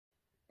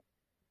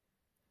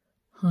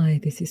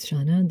Hi, this is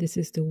Shannah, and this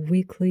is the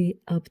weekly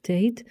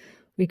update.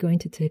 We're going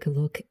to take a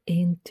look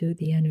into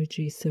the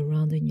energy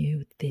surrounding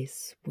you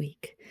this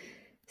week.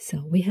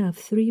 So we have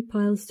 3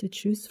 piles to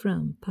choose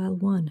from, pile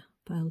 1,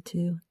 pile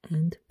 2,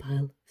 and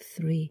pile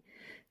 3.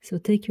 So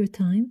take your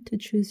time to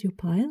choose your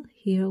pile.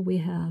 Here we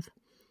have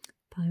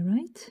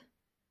pyrite,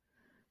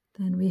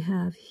 then we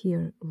have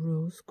here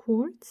rose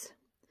quartz,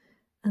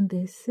 and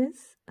this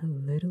is a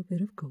little bit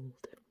of gold.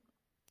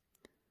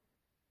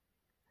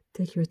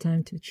 Take your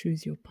time to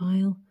choose your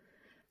pile.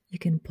 You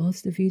can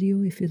pause the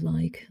video if you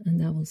like,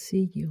 and I will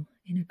see you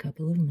in a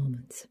couple of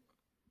moments.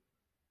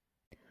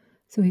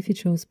 So if you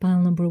chose pile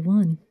number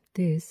 1,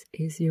 this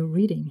is your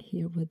reading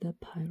here with the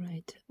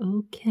pyrite.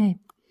 Okay,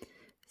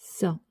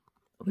 so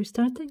we're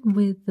starting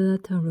with the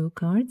tarot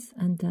cards,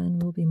 and then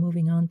we'll be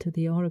moving on to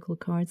the oracle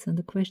cards. And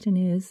the question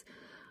is,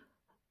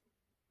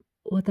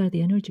 what are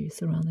the energies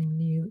surrounding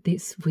you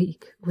this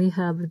week? We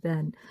have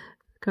then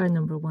card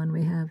number 1,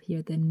 we have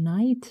here the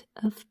Knight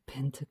of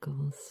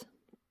Pentacles.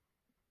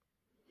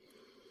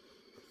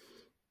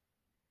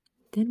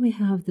 Then we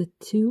have the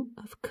 2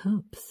 of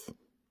Cups.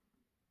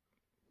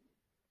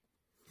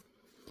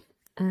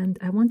 And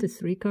I wanted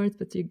 3 cards,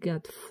 but you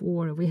got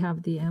 4. We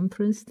have the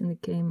Empress, and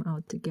it came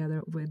out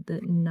together with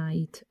the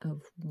Knight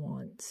of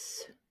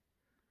Wands.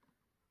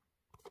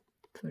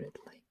 Put it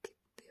like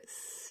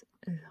this.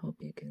 I hope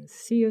you can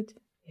see it.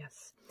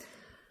 Yes.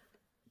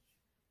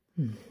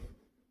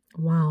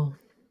 Wow.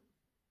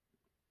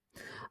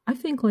 I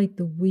think like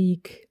the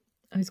week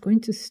is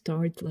going to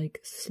start like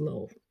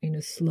slow, in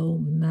a slow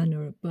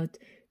manner, but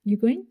you're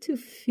going to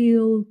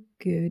feel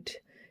good.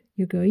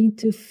 You're going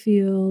to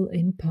feel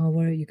in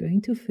power. You're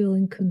going to feel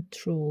in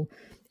control.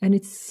 And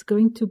it's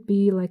going to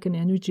be like an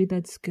energy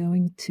that's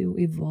going to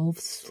evolve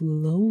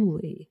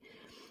slowly.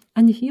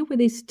 And here with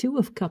this 2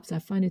 of Cups, I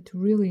find it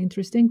really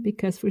interesting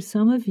because for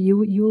some of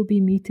you, you'll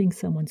be meeting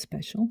someone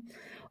special,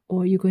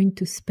 or you're going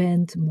to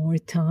spend more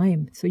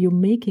time. So you're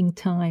making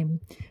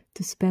time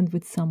to spend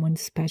with someone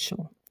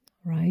special,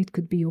 right?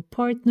 Could be your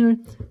partner,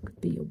 could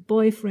be your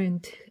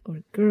boyfriend or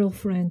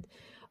girlfriend,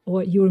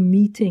 or you're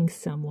meeting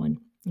someone.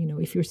 You know,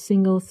 if you're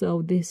single,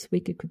 so this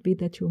week it could be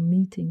that you're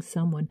meeting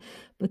someone.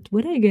 But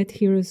what I get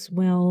here as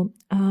well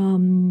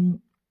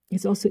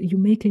is also you're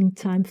making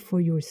time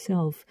for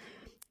yourself.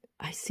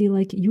 I see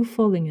like you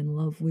falling in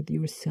love with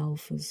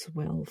yourself as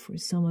well. For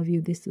some of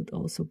you, this would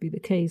also be the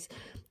case.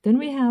 Then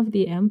we have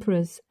the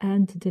Empress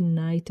and the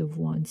Knight of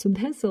Wands. So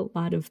there's a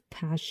lot of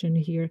passion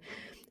here.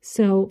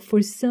 So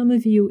for some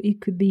of you, it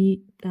could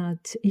be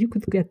that you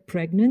could get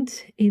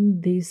pregnant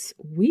in this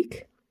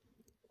week,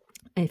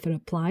 if it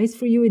applies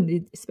for you,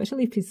 and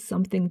especially if it's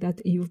something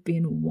that you've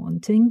been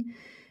wanting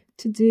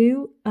to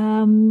do.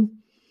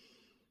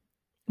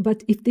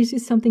 But if this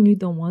is something you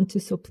don't want to,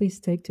 so please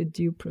take the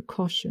due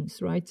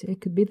precautions, right? It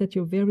could be that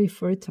you're very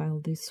fertile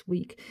this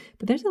week.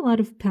 But there's a lot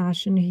of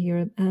passion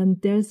here,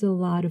 and there's a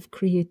lot of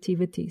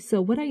creativity.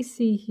 So what I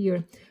see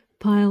here,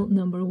 pile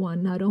number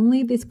 1, not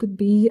only this could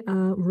be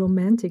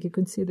romantic, you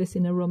could see this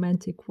in a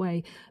romantic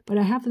way, but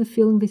I have the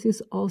feeling this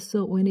is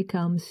also when it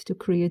comes to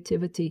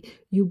creativity.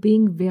 You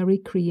being very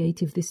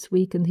creative this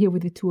week. And here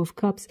with the 2 of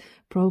Cups,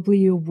 probably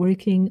you're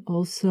working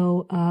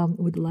also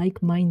with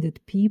like-minded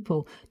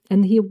people.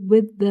 And here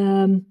with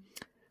the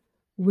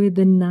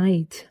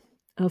Knight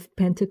of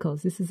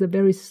Pentacles, this is a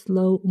very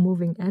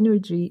slow-moving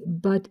energy,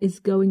 but it's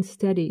going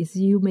steady. It's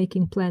you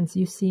making plans,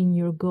 you seeing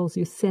your goals,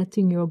 you're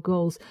setting your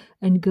goals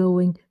and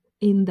going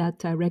in that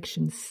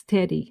direction,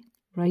 steady,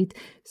 right?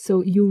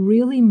 So you're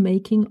really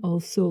making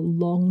also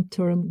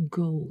long-term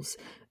goals,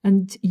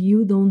 and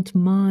you don't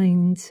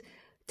mind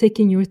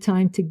taking your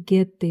time to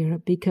get there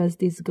because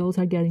these goals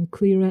are getting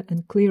clearer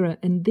and clearer.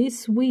 And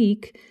this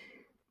week,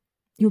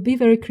 you'll be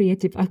very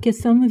creative. I guess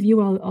some of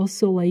you are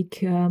also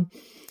like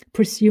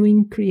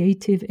pursuing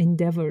creative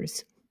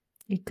endeavors.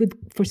 It could,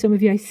 for some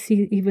of you, I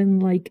see even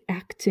like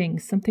acting,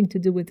 something to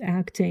do with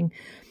acting,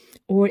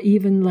 or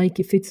even like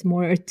if it's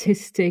more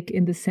artistic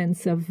in the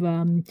sense of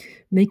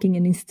making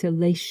an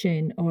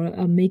installation or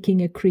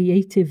making a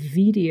creative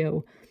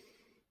video.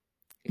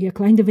 Yeah,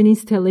 kind of an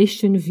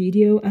installation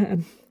video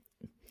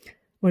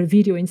or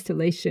video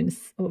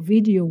installations or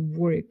video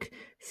work,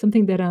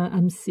 something that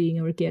I'm seeing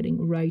or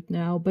getting right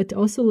now. But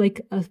also like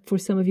for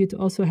some of you, it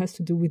also has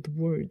to do with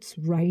words,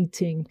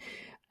 writing,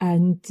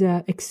 and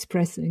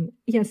expressing,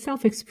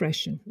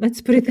 self-expression.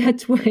 Let's put it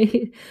that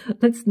way.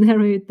 Let's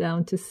narrow it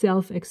down to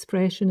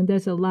self-expression. And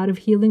there's a lot of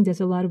healing. There's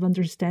a lot of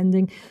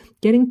understanding,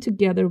 getting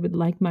together with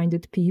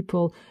like-minded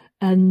people.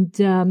 And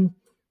it's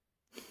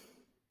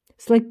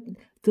like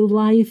the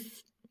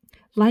life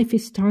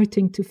is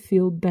starting to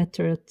feel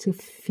better, to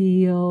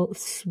feel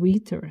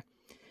sweeter.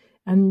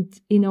 And,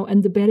 you know,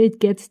 and the better it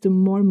gets, the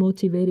more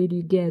motivated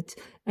you get.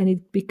 And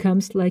it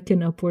becomes like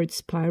an upward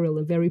spiral,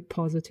 a very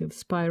positive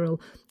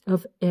spiral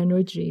of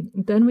energy.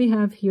 Then we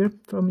have here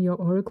from your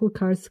oracle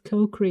cards,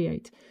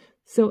 co-create.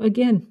 So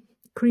again,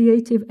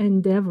 creative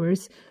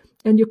endeavors.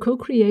 And you're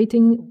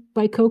co-creating,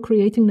 by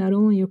co-creating, not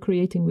only you're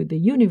creating with the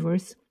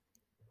universe,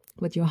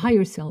 with your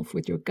higher self,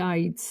 with your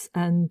guides,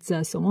 and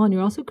so on.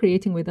 You're also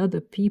creating with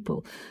other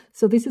people.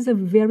 So this is a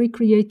very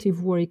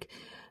creative work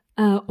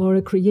or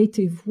a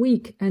creative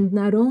week. And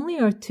not only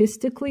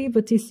artistically,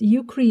 but it's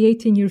you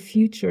creating your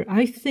future.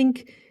 I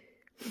think,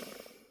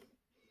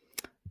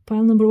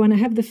 pile number one, I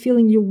have the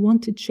feeling you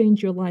want to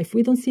change your life.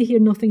 We don't see here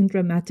nothing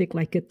dramatic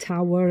like a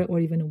tower or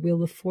even a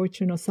wheel of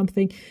fortune or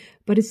something,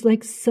 but it's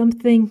like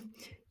something...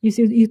 You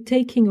see, you're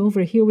taking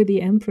over here with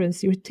the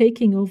Empress. You're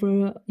taking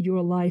over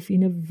your life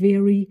in a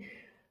very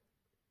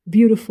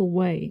beautiful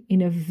way,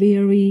 in a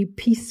very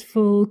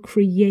peaceful,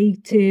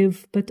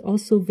 creative, but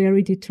also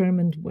very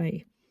determined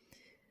way.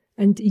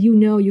 And you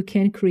know you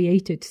can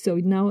create it. So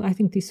now I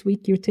think this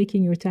week you're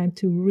taking your time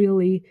to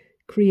really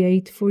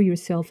create for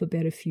yourself a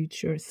better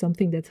future,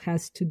 something that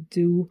has to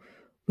do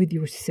with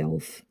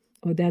yourself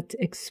or that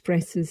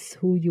expresses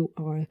who you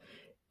are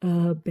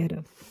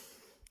better.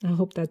 I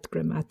hope that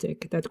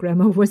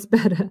grammar was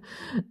better.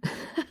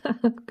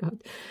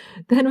 God.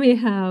 Then we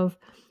have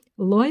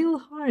Loyal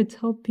Heart.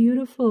 How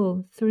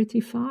beautiful.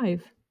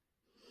 35.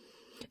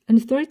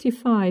 And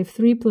 35,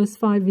 3 plus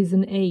 5 is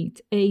an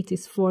 8. 8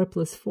 is 4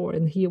 plus 4.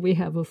 And here we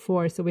have a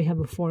 4, so we have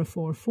a 4,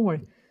 4,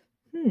 4.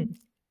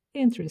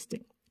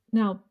 Interesting.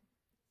 Now,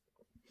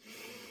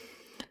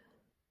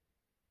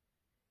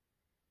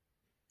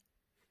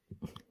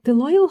 the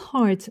Loyal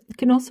Heart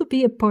can also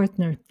be a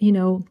partner, you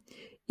know.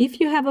 If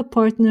you have a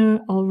partner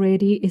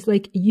already, it's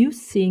like you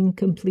sing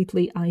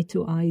completely eye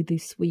to eye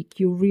this week.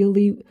 You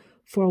really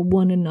for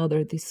one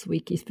another this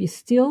week. If you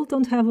still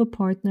don't have a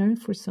partner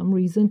for some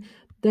reason,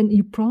 then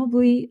you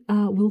probably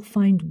will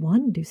find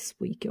one this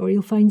week, or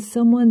you'll find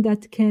someone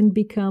that can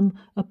become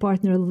a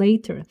partner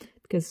later,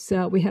 because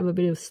we have a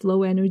bit of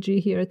slow energy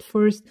here at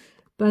first,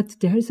 but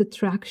there's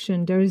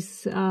attraction.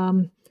 There's,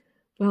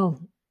 well,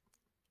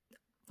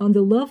 on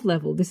the love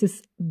level, this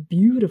is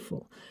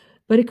beautiful.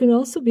 But it can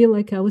also be,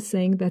 like I was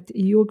saying, that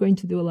you're going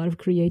to do a lot of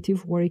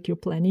creative work. You're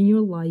planning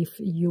your life.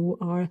 You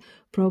are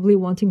probably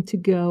wanting to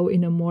go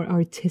in a more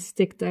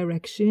artistic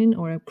direction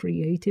or a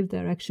creative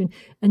direction.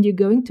 And you're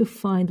going to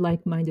find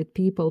like-minded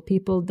people,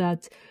 people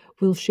that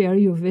will share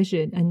your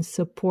vision and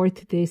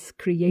support this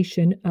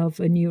creation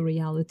of a new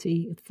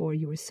reality for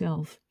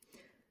yourself.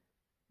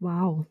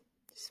 Wow,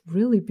 it's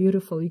really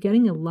beautiful. You're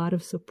getting a lot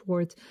of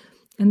support.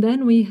 And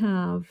then we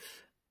have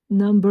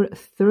number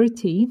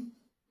 30.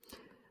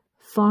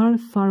 Far,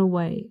 far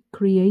away,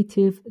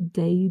 creative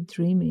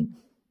daydreaming.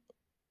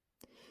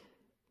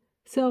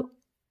 So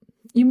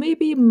you may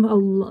be a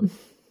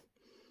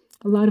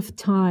lot of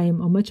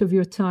time or much of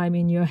your time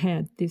in your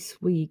head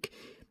this week.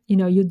 You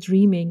know, you're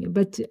dreaming,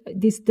 but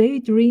this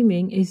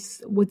daydreaming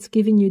is what's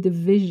giving you the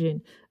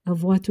vision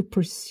of what to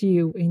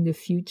pursue in the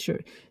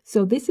future.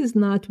 So this is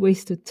not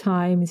wasted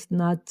time. It's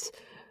not,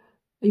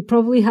 you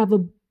probably have a,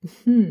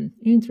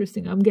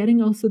 interesting. I'm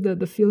getting also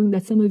the feeling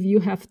that some of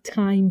you have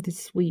time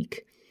this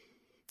week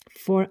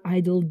for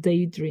idle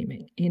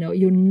daydreaming. You know,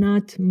 you're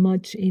not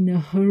much in a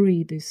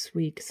hurry this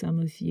week,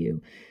 some of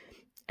you.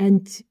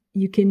 And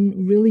you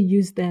can really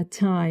use that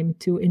time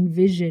to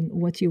envision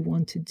what you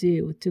want to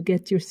do, to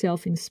get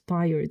yourself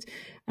inspired.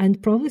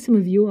 And probably some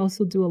of you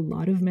also do a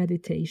lot of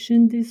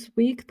meditation this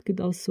week. It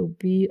could also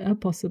be a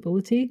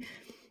possibility.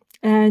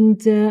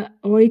 And,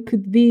 or it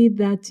could be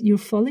that you're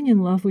falling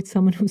in love with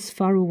someone who's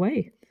far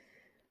away.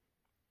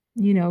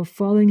 You know,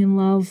 falling in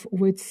love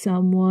with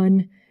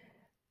someone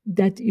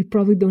that you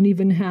probably don't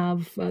even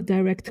have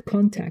direct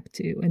contact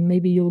to, and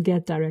maybe you'll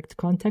get direct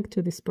contact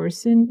to this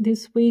person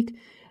this week.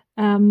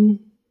 But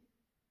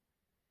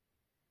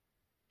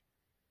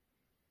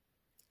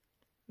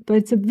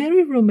it's a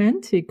very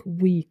romantic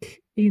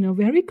week, you know,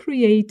 very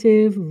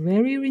creative,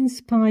 very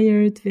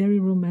inspired, very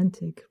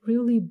romantic,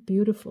 really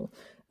beautiful.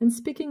 And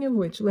speaking of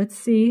which, let's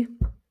see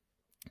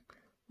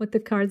what the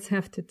cards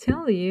have to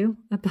tell you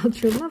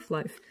about your love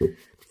life.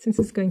 Since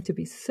it's going to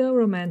be so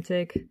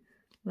romantic,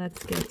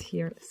 let's get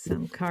here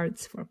some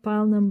cards for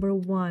pile number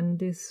 1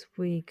 this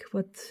week.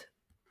 What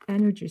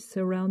energies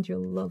surround your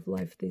love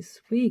life this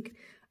week?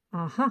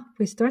 Aha,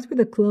 we start with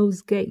a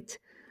closed gate.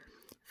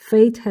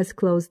 Fate has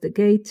closed the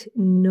gate,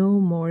 no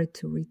more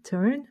to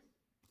return.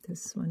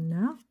 This one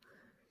now.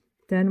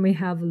 Then we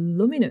have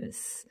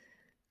luminous.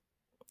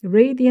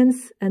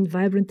 Radiance and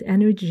vibrant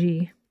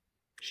energy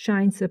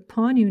shines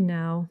upon you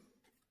now.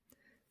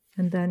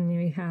 And then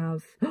we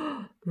have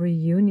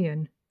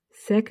reunion,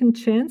 second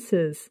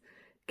chances.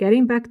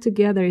 Getting back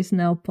together is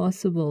now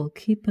possible.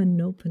 Keep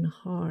an open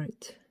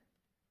heart.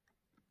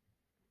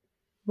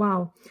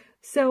 Wow.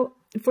 So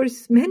for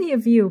many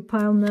of you,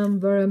 pile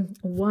number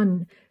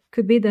 1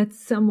 could be that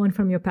someone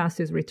from your past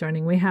is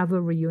returning. We have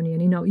a reunion.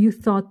 You know, you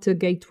thought the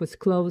gate was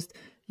closed.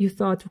 You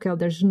thought, okay,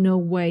 there's no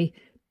way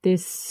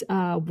this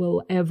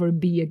will ever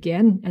be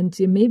again. And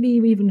maybe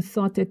you even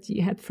thought that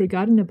you had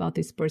forgotten about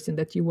this person,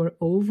 that you were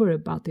over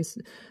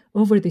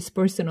this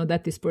person, or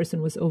that this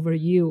person was over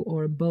you,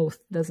 or both,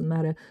 doesn't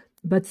matter.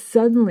 But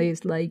suddenly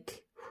it's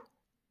like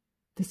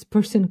this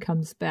person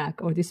comes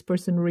back, or this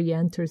person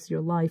re-enters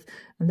your life,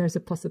 and there's a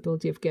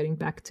possibility of getting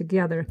back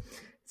together.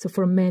 So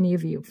for many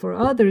of you, for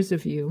others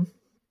of you,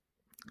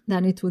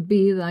 then it would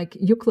be like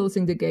you're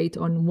closing the gate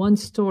on one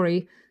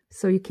story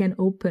so you can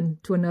open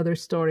to another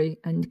story.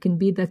 And it can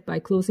be that by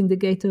closing the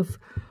gate of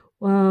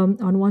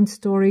on one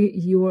story,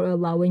 you are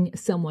allowing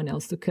someone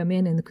else to come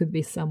in, and it could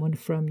be someone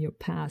from your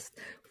past.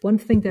 One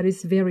thing that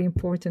is very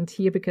important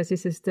here, because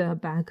this is the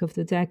back of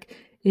the deck,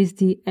 is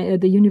the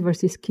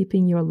universe is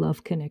keeping your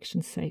love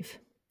connection safe.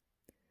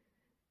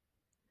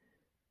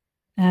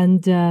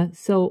 And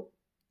so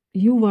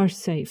you are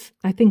safe.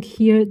 I think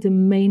here the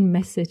main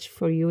message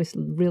for you is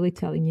really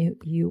telling you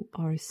you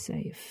are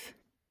safe.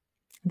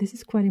 This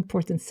is quite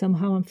important.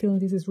 Somehow I'm feeling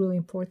this is really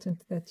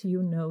important that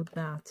you know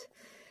that.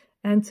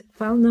 And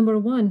pile number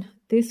 1,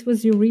 this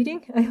was your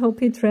reading. I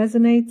hope it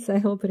resonates. I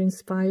hope it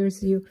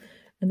inspires you.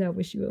 And I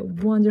wish you a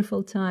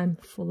wonderful time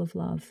full of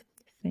love.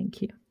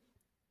 Thank you.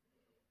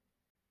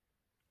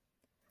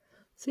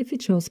 So if you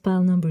chose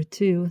pile number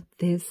 2,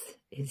 this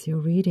is your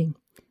reading.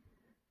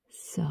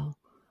 So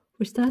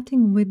we're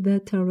starting with the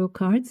tarot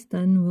cards,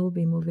 then we'll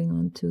be moving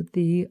on to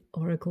the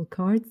oracle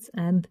cards,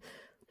 and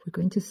we're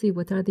going to see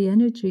what are the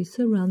energies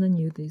surrounding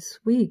you this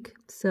week.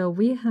 So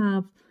we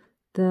have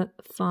the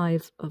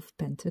 5 of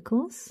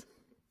Pentacles.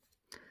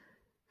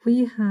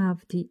 We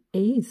have the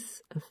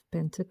Ace of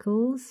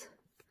Pentacles.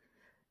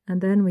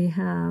 And then we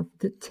have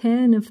the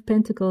 10 of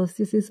Pentacles.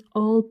 This is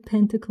all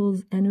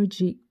Pentacles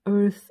energy,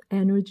 earth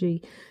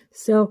energy.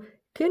 So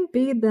it can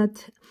be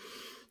that,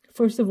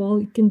 first of all,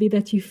 it can be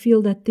that you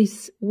feel that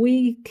this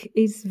week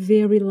is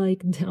very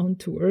like down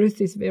to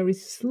earth, is very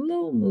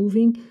slow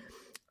moving.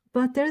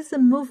 But there's a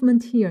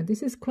movement here.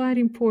 This is quite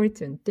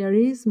important. There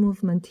is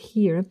movement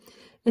here.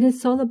 And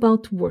it's all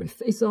about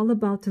worth. It's all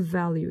about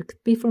value. It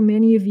could be for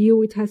many of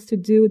you, it has to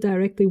do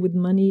directly with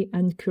money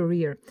and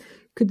career.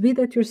 It could be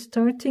that you're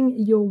starting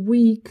your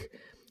week,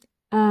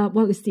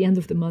 well, it's the end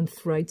of the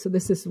month, right? So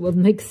this is what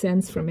makes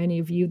sense for many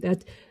of you,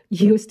 that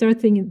you're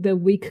starting the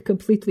week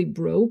completely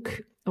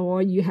broke,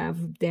 or you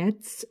have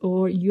debts,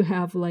 or you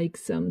have like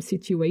some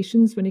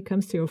situations when it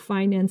comes to your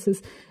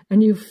finances,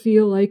 and you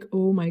feel like,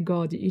 oh my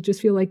God, you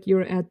just feel like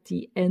you're at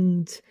the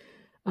end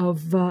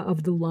of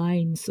the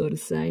line, so to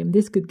say. And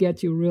this could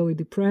get you really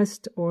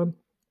depressed, or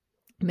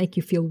make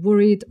you feel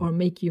worried, or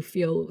make you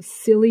feel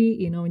silly,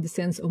 you know, in the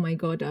sense, oh my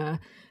God,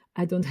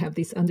 I don't have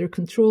this under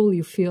control.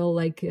 You feel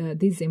like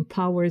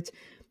disempowered,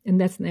 and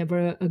that's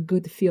never a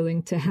good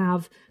feeling to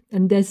have.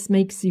 And this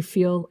makes you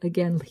feel,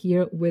 again,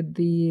 here with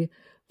the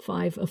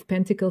 5 of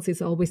Pentacles,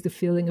 is always the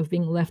feeling of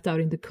being left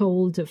out in the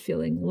cold, of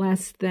feeling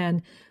less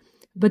than.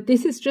 But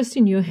this is just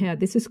in your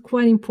head. This is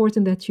quite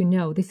important that you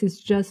know. This is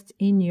just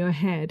in your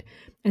head.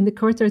 And the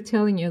cards are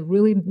telling you,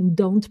 really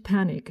don't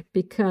panic,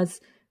 because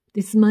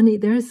this money,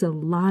 there's a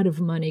lot of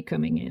money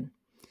coming in.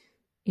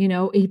 You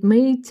know, it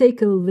may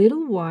take a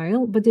little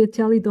while, but they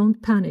tell you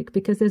don't panic,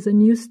 because there's a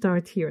new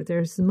start here.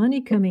 There's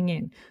money coming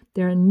in.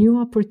 There are new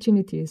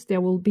opportunities.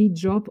 There will be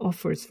job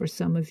offers for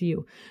some of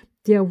you.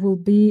 There will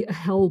be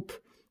help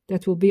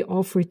that will be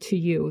offered to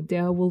you.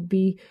 There will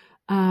be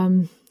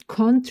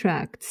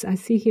contracts. I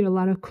see here a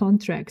lot of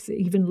contracts,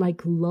 even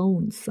like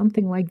loans,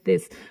 something like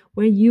this,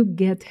 where you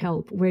get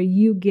help, where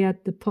you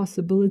get the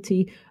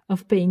possibility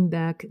of paying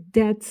back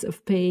debts,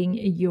 of paying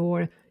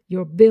your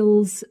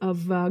bills,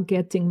 of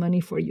getting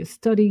money for your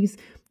studies.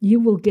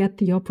 You will get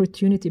the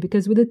opportunity,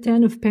 because with the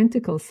 10 of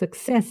Pentacles,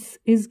 success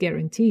is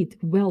guaranteed,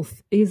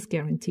 wealth is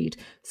guaranteed.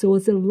 So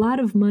it's a lot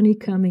of money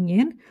coming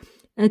in.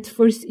 At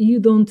first, you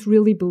don't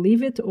really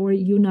believe it, or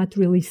you're not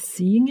really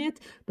seeing it.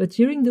 But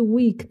during the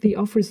week, the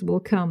offers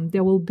will come.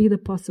 There will be the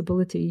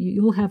possibility.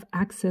 You'll have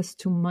access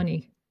to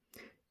money.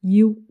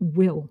 You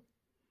will.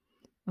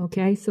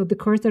 Okay, so the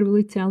cards are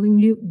really telling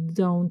you,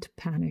 don't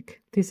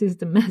panic. This is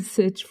the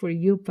message for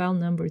you, pile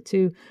number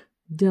 2.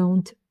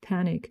 Don't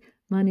panic.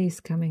 Money is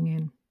coming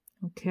in.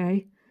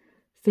 Okay,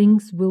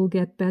 things will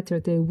get better.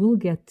 They will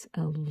get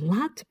a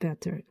lot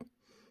better.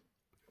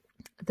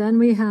 Then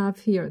we have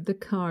here the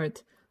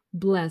card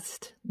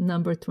Blessed,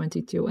 number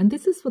 22. And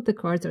this is what the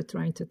cards are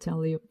trying to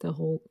tell you the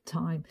whole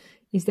time,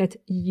 is that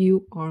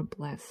you are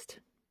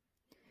blessed.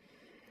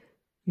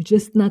 You're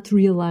just not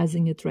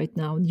realizing it right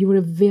now. You're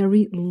a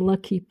very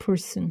lucky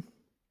person.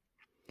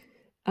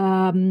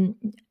 And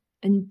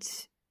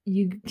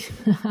you...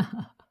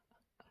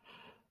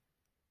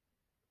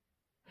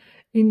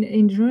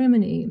 In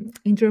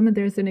German,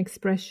 there's an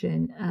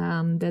expression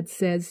that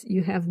says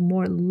you have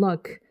more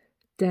luck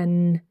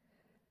than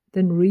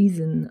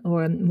reason,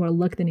 or more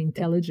luck than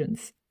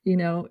intelligence. You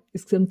know,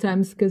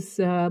 sometimes because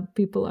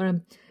people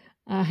are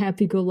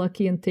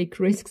happy-go-lucky and take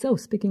risks. Oh,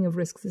 speaking of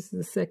risks, this is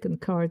the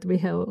second card. We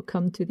have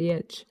come to the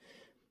edge.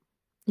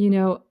 You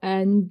know,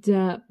 and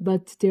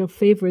but they're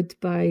favored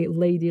by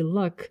Lady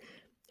Luck,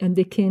 and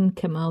they can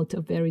come out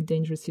of very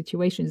dangerous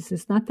situations.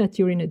 It's not that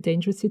you're in a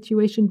dangerous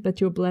situation,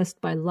 but you're blessed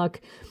by luck.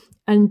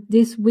 And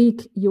this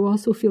week, you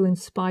also feel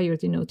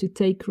inspired, you know, to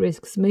take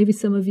risks. Maybe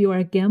some of you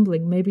are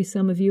gambling. Maybe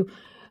some of you...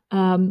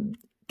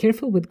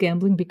 careful with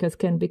gambling, because it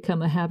can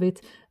become a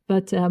habit,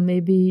 but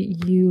maybe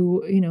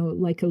you know,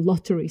 like a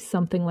lottery,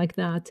 something like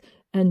that,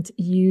 and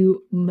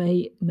you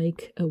may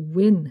make a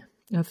win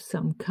of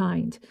some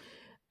kind.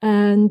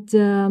 And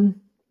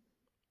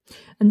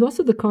And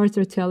also the cards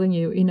are telling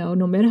you,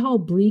 no matter how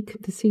bleak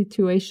the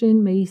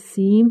situation may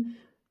seem,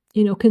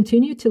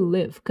 continue to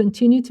live,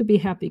 continue to be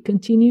happy,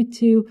 continue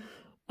to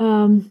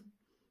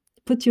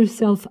put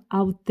yourself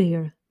out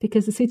there,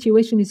 because the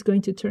situation is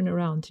going to turn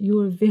around.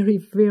 You are very,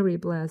 very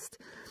blessed.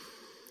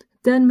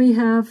 Then we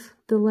have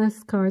the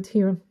last card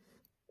here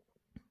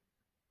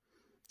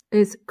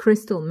is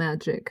crystal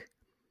magic.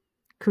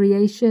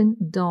 Creation,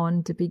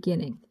 dawn, the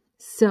beginning.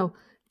 So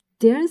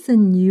there's a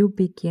new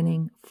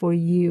beginning for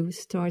you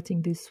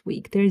starting this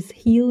week. There's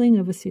healing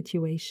of a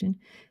situation,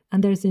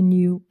 and there's a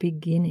new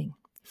beginning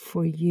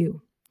for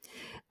you.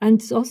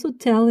 And it's also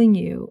telling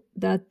you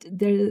that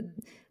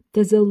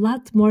there's a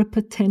lot more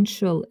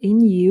potential in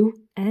you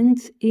and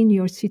in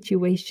your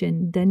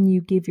situation than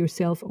you give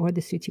yourself or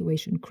the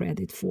situation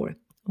credit for,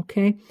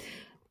 okay?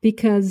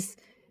 Because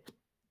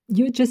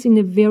you're just in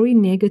a very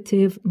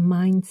negative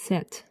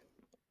mindset.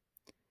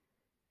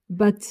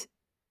 But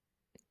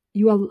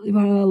you are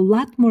a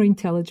lot more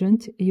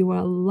intelligent, you are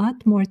a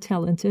lot more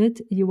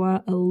talented, you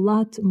are a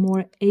lot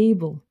more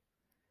able,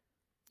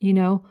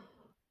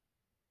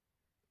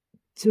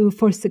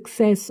 for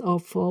success or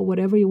for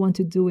whatever you want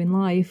to do in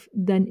life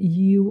than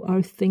you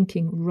are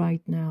thinking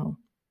right now.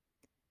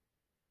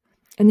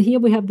 And here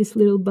we have this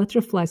little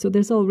butterfly, so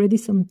there's already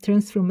some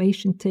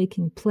transformation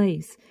taking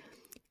place.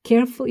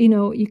 Careful,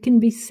 you can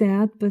be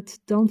sad, but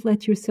don't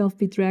let yourself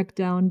be dragged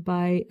down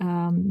by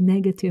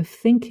negative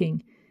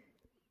thinking.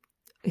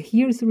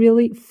 Here's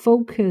really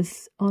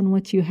focus on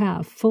what you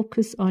have,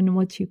 focus on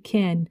what you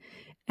can,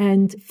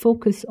 and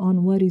focus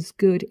on what is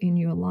good in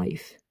your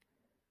life,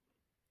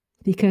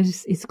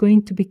 because it's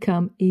going to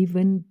become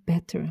even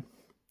better.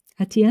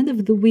 At the end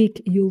of the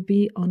week, you'll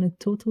be on a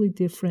totally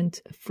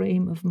different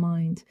frame of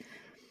mind.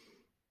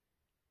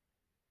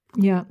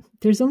 Yeah,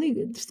 there's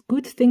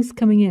good things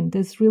coming in.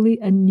 There's really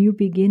a new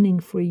beginning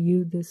for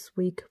you this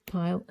week,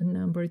 pile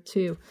number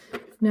 2.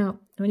 Now,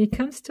 when it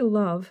comes to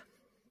love,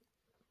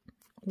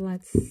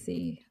 let's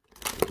see.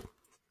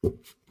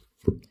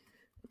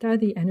 What are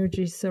the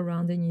energies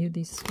surrounding you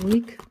this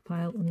week?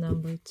 Pile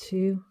number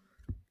 2.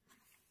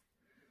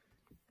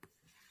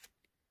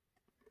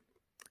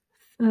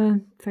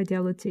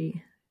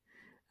 Fidelity.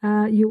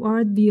 You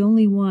are the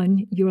only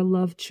one your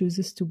love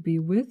chooses to be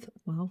with.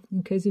 Well,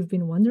 in case you've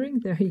been wondering,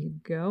 there you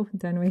go.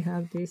 Then we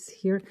have this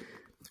here.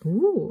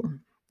 Ooh,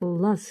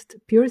 lust.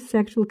 Pure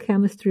sexual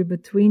chemistry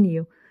between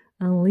you.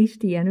 Unleash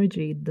the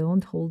energy.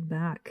 Don't hold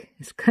back.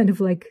 It's kind of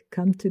like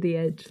come to the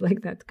edge,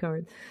 like that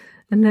card.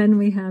 And then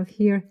we have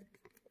here,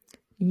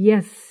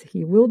 yes,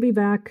 he will be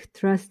back.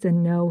 Trust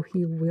and know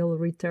he will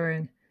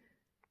return.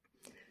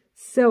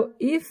 So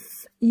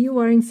if you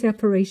are in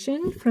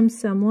separation from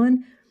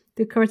someone,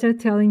 the cards are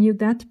telling you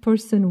that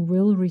person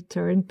will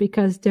return,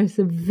 because there's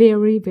a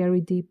very, very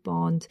deep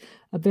bond,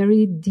 a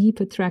very deep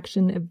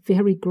attraction, a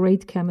very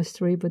great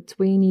chemistry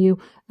between you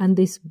and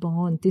this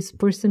bond. This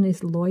person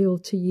is loyal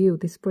to you.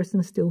 This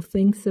person still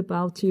thinks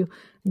about you.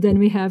 Then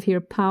we have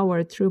here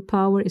power. True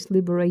power is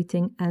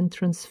liberating and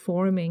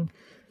transforming.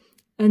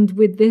 And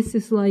with this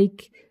is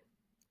like,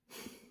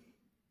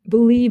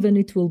 believe and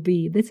it will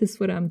be. This is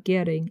what I'm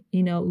getting.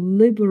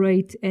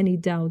 Liberate any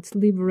doubts,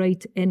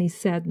 liberate any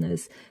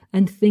sadness,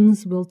 and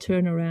things will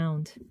turn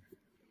around.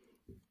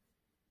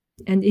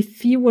 And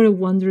if you were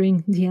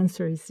wondering, the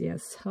answer is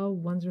yes. How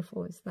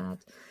wonderful is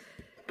that?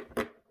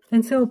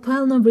 And so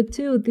pile number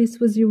 2, this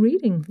was your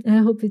reading. I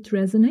hope it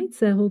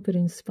resonates. I hope it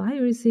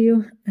inspires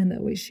you. And I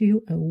wish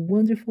you a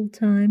wonderful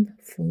time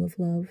full of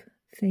love.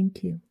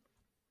 Thank you.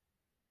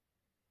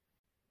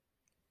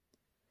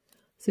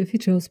 So if you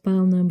chose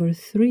pile number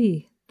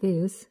 3,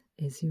 this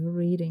is your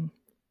reading.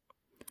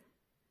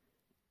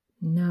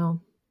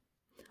 Now,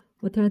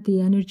 what are the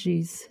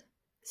energies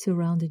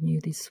surrounding you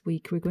this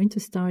week? We're going to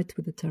start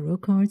with the tarot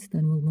cards,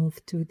 then we'll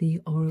move to the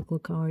oracle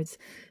cards.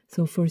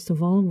 So first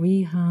of all,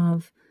 we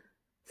have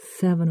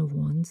 7 of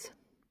Wands.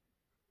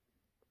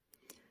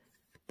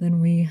 Then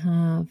we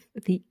have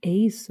the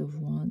Ace of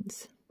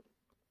Wands.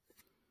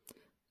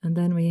 And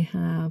then we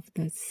have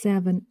the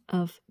 7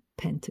 of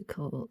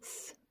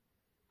Pentacles.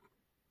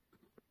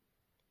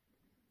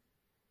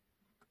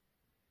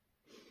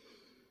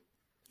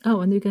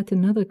 Oh, and you got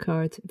another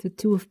card, the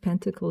 2 of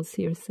Pentacles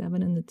here,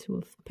 7 and the 2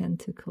 of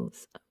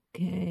Pentacles.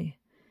 Okay,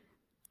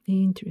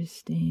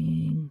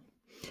 interesting.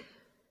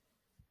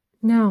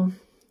 Now,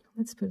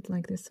 let's put it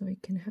like this so I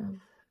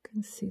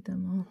can see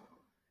them all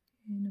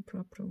in a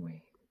proper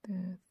way.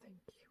 There, thank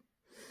you.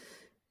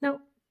 Now,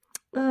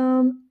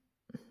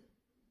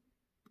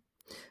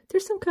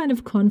 there's some kind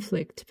of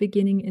conflict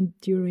beginning and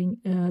during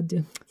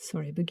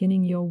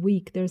beginning your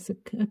week. There's a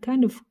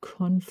kind of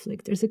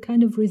conflict. There's a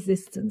kind of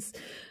resistance.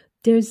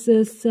 There's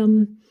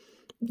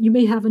you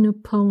may have an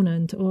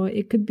opponent, or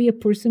it could be a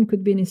person,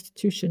 could be an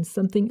institution,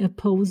 something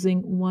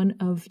opposing one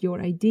of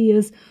your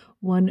ideas,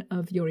 one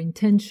of your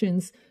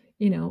intentions,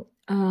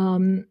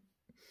 and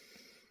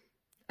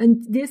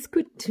this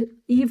could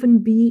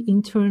even be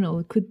internal.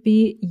 It could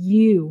be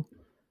you,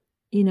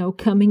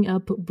 coming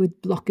up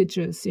with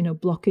blockages,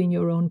 blocking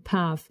your own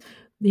path,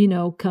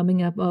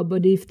 coming up, oh,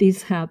 but if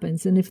this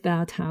happens and if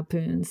that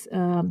happens,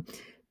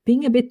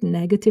 being a bit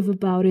negative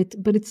about it,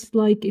 but it's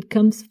like it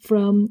comes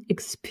from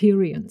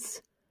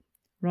experience,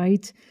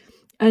 right?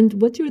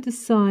 And what you're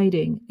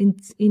deciding,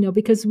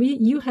 because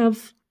you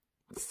have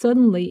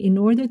suddenly, in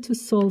order to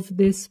solve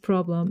this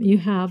problem, you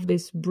have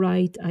this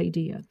bright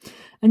idea.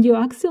 And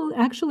you're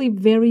actually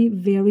very,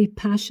 very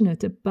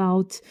passionate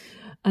about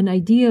an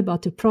idea,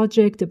 about a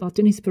project, about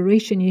an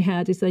inspiration you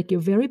had. It's like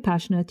you're very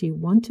passionate, you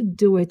want to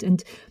do it,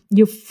 and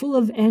you're full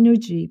of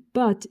energy,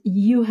 but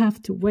you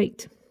have to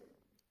wait.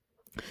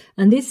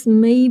 And this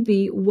may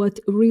be what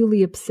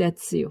really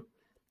upsets you.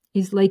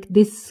 Is like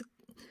this,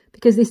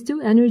 because these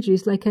two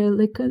energies like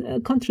a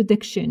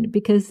contradiction,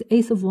 because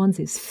Ace of Wands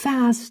is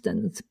fast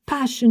and it's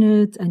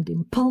passionate and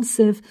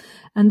impulsive,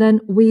 and then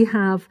we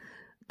have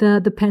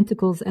the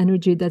Pentacles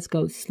energy that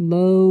goes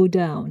slow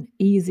down,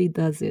 easy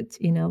does it,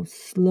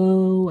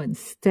 slow and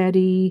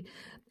steady,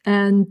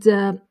 and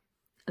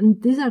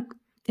these are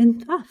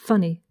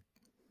funny.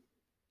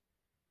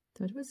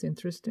 That was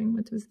interesting.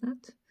 What was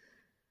that?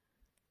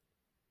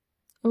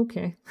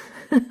 Okay.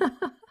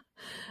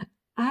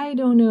 I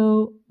don't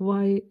know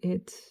why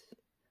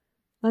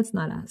let's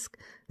not ask.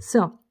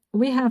 So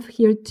we have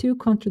here two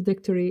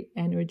contradictory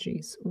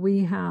energies.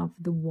 We have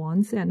the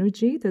Wands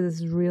energy that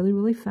is really,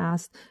 really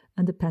fast,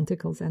 and the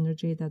Pentacles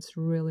energy that's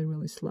really,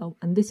 really slow.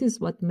 And this is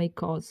what may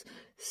cause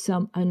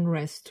some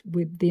unrest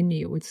within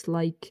you. It's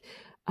like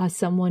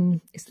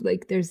it's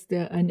like there's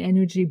an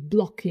energy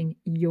blocking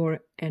your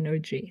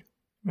energy,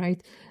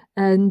 right?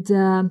 And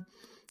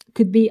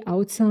could be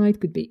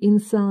outside, could be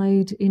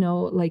inside,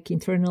 like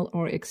internal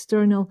or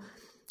external.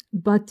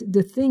 But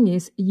the thing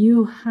is,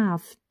 you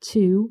have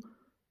to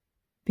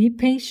be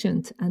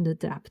patient and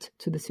adapt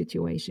to the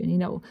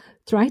situation.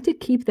 Try to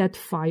keep that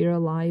fire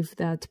alive,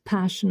 that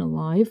passion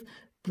alive,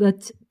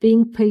 but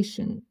being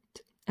patient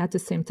at the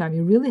same time.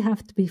 You really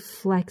have to be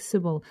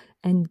flexible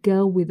and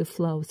go with the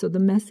flow. So the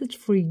message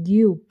for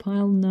you,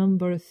 pile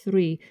number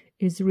 3,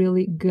 is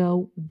really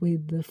go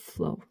with the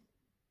flow.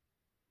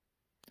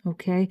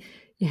 Okay?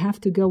 You have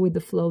to go with the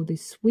flow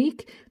this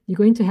week. You're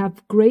going to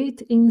have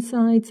great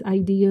insights,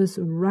 ideas,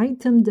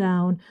 write them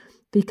down,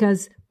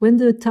 because when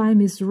the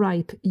time is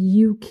ripe,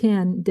 you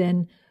can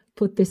then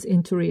put this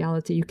into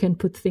reality. You can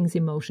put things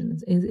in motion.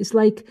 It's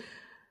like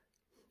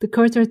the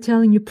cards are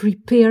telling you,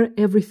 prepare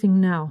everything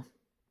now.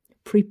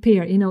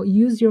 Prepare,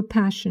 use your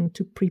passion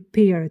to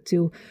prepare,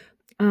 to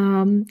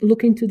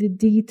look into the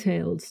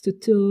details,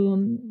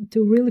 to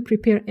really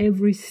prepare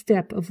every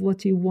step of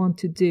what you want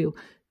to do.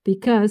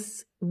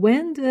 Because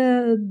when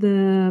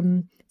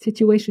the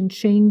situation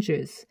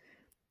changes,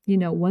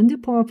 when the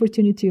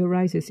opportunity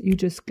arises, you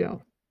just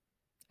go.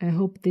 I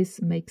hope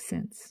this makes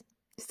sense.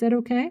 Is that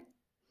okay?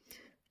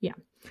 Yeah.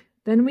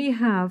 Then we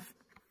have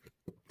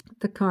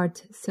the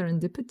card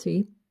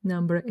Serendipity,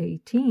 number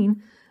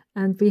 18.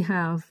 And we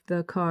have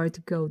the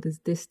card Go This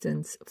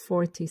Distance,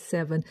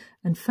 47.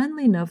 And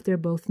funnily enough, they're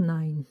both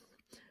 9.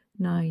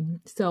 9.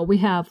 So we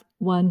have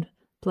 1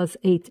 plus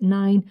 8,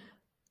 9.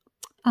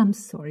 I'm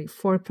sorry,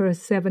 4 plus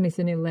 7 is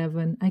an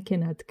 11. I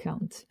cannot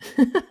count.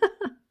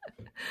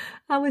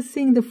 I was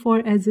seeing the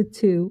 4 as a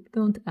 2.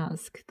 Don't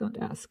ask.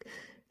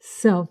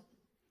 So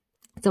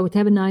we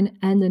have a 9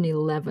 and an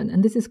 11.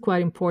 And this is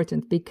quite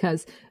important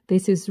because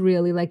this is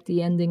really like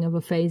the ending of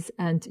a phase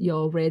and you're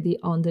already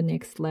on the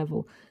next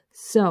level.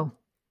 So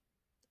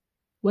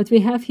what we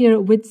have here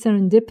with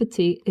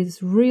Serendipity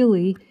is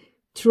really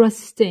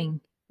trusting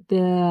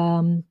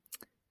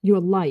your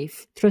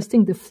life,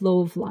 trusting the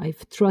flow of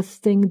life,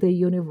 trusting the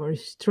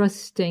universe,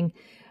 trusting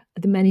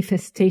the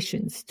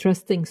manifestations,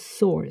 trusting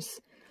source,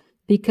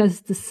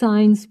 because the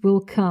signs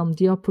will come,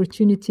 the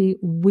opportunity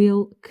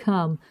will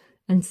come.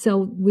 And so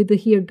with the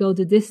here go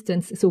the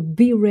distance, so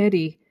be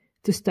ready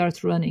to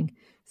start running.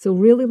 So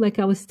really, like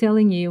I was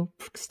telling you,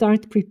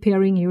 start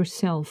preparing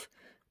yourself,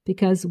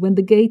 because when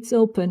the gates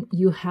open,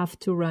 you have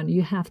to run.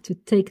 You have to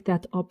take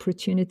that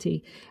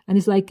opportunity. And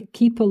it's like,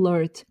 keep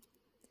alert.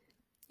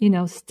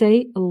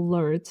 Stay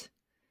alert,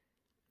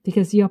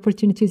 because the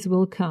opportunities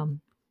will come.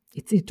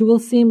 It will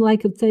seem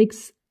like it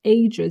takes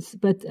ages,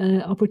 but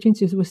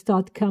opportunities will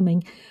start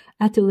coming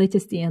at the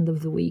latest the end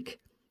of the week.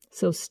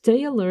 So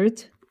stay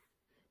alert,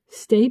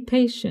 stay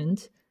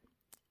patient,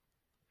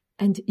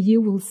 and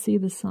you will see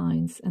the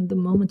signs. And the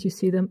moment you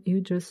see them,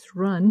 you just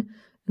run.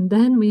 And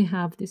then we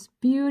have this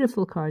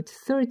beautiful card,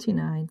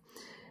 39,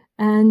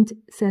 and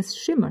it says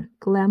shimmer,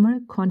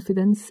 glamour,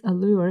 confidence,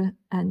 allure,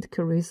 and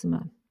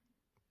charisma.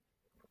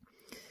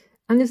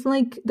 And it's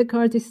like the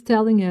card is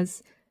telling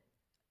us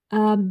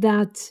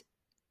that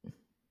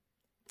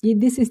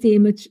this is the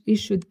image you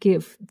should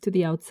give to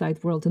the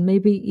outside world. And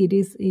maybe it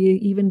is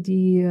even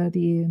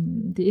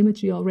the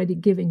image you're already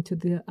giving to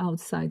the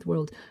outside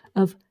world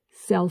of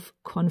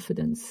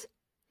self-confidence.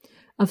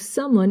 Of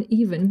someone,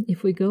 even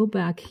if we go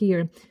back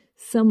here,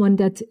 someone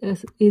that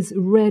is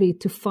ready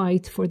to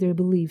fight for their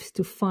beliefs,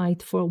 to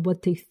fight for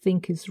what they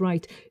think is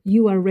right.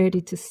 You are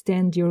ready to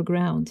stand your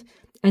ground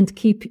and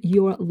keep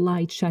your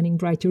light shining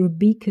bright. You're a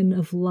beacon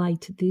of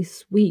light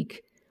this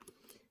week.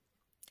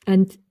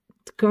 And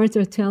The cards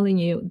are telling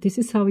you, this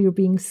is how you're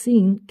being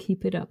seen,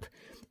 keep it up.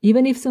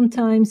 Even if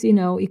sometimes, you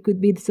know, it could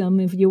be some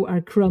of you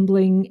are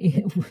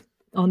crumbling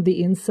on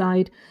the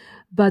inside,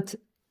 but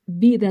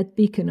be that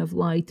beacon of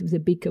light, the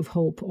beacon of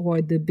hope,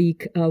 or the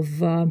beacon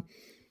of,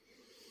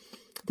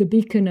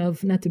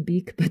 not a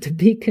beak, but a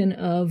beacon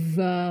of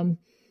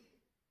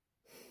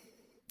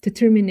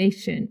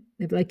determination,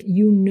 like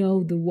you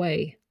know the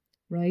way,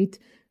 right,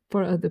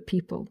 for other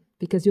people,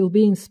 because you'll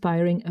be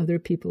inspiring other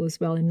people as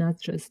well, and not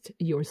just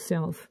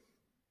yourself.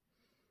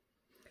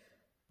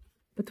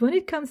 But when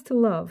it comes to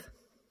love,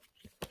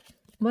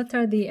 what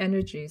are the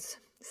energies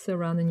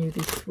surrounding you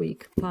this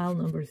week? Pile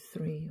number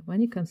 3,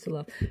 when it comes to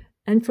love.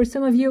 And for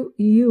some of you,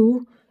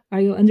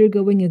 are you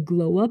undergoing a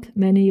glow up?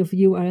 Many of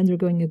you are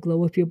undergoing a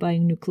glow up. You're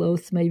buying new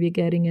clothes, maybe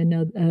getting a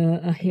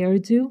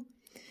hairdo,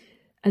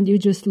 and you're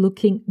just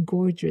looking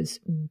gorgeous,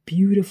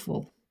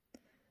 beautiful.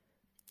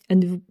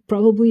 And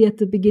probably at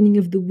the beginning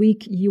of the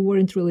week, you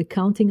weren't really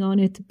counting on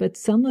it, but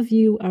some of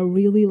you are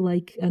really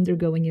like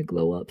undergoing a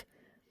glow up.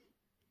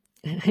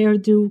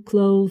 Hairdo,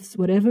 clothes,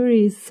 whatever it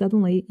is,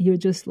 suddenly you're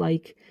just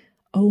like,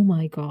 oh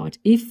my God.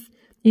 If,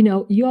 you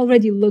know, you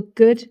already look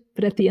good,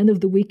 but at the end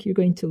of the week, you're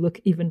going to look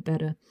even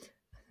better.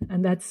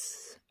 And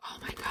that's, oh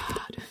my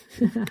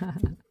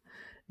God.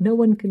 No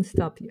one can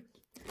stop you.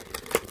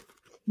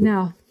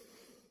 Now,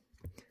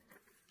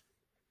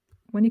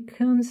 when it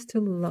comes to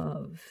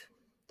love,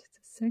 just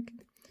a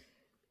second,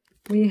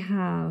 we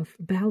have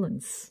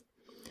balance.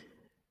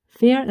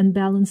 Fair and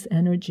balanced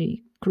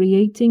energy,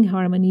 creating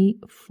harmony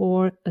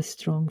for a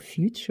strong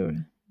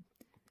future.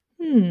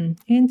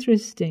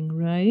 Interesting,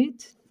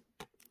 right?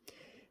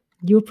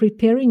 You're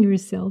preparing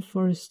yourself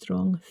for a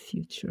strong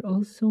future,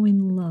 also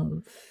in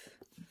love.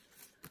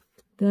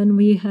 Then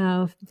we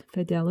have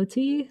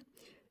fidelity.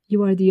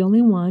 You are the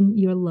only one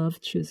your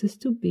love chooses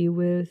to be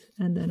with.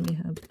 And then we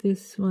have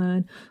this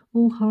one.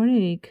 Oh,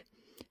 heartache.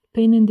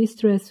 Pain and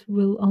distress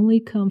will only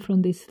come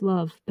from this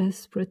love.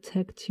 Best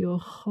protect your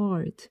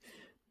heart.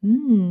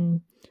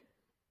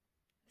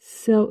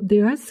 So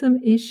there are some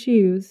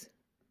issues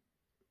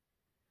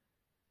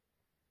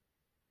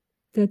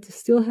that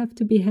still have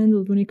to be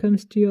handled when it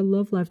comes to your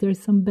love life. There's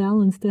some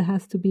balance that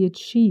has to be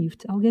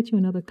achieved. I'll get you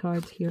another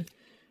card here.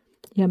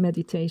 Yeah,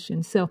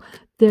 meditation. So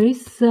there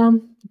is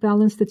some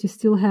balance that you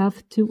still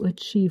have to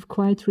achieve.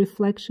 Quiet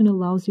reflection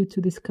allows you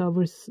to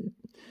discover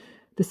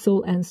the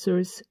soul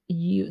answers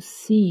you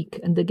seek.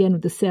 And again,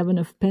 with the 7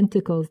 of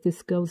Pentacles,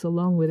 this goes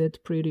along with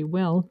it pretty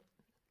well.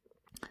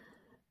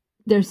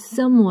 There's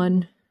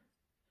someone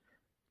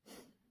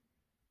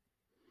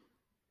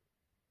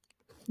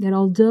that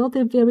although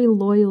they're very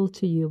loyal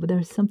to you, but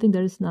there's something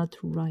that is not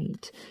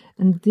right.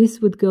 And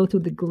this would go to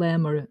the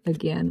glamour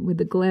again. With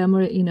the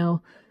glamour, you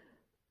know,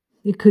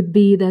 it could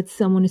be that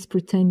someone is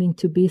pretending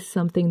to be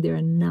something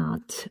they're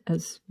not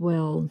as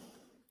well.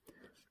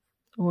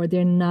 Or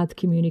they're not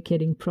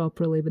communicating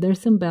properly. But there's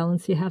some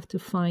balance you have to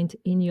find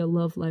in your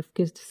love life,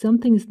 because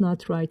something is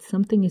not right.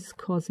 Something is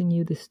causing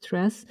you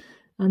distress,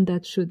 and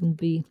that shouldn't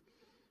be.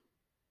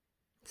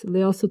 So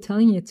they're also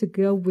telling you to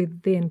go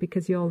within,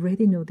 because you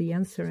already know the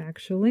answer,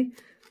 actually.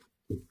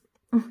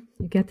 Oh,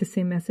 you get the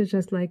same message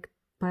as like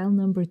pile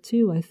number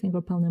 2, I think,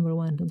 or pile number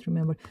 1, don't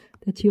remember,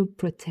 that you're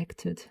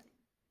protected.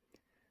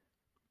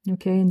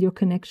 Okay, and your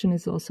connection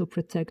is also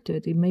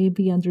protected. It may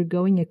be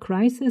undergoing a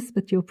crisis,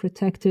 but you're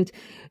protected.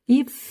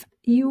 If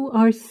you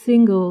are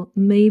single,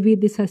 maybe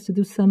this has to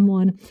do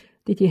someone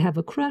that you have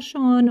a crush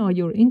on or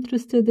you're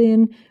interested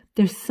in.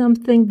 There's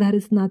something that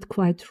is not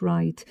quite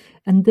right.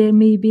 And there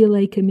may be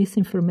like a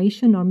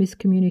misinformation or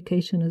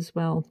miscommunication as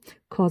well,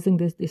 causing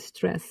this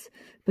distress.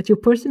 But your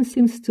person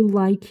seems to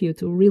like you,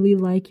 to really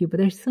like you. But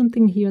there's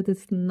something here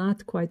that's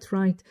not quite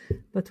right.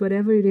 But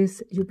whatever it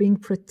is, you're being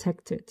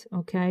protected,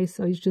 okay?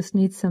 So you just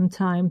need some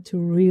time to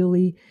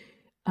really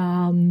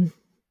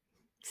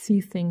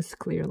see things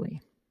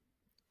clearly.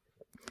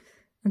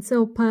 And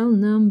so pile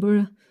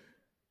number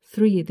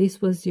 3,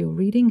 this was your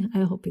reading. I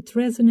hope it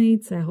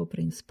resonates. I hope it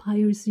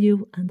inspires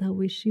you. And I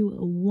wish you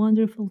a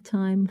wonderful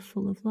time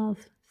full of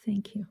love.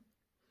 Thank you.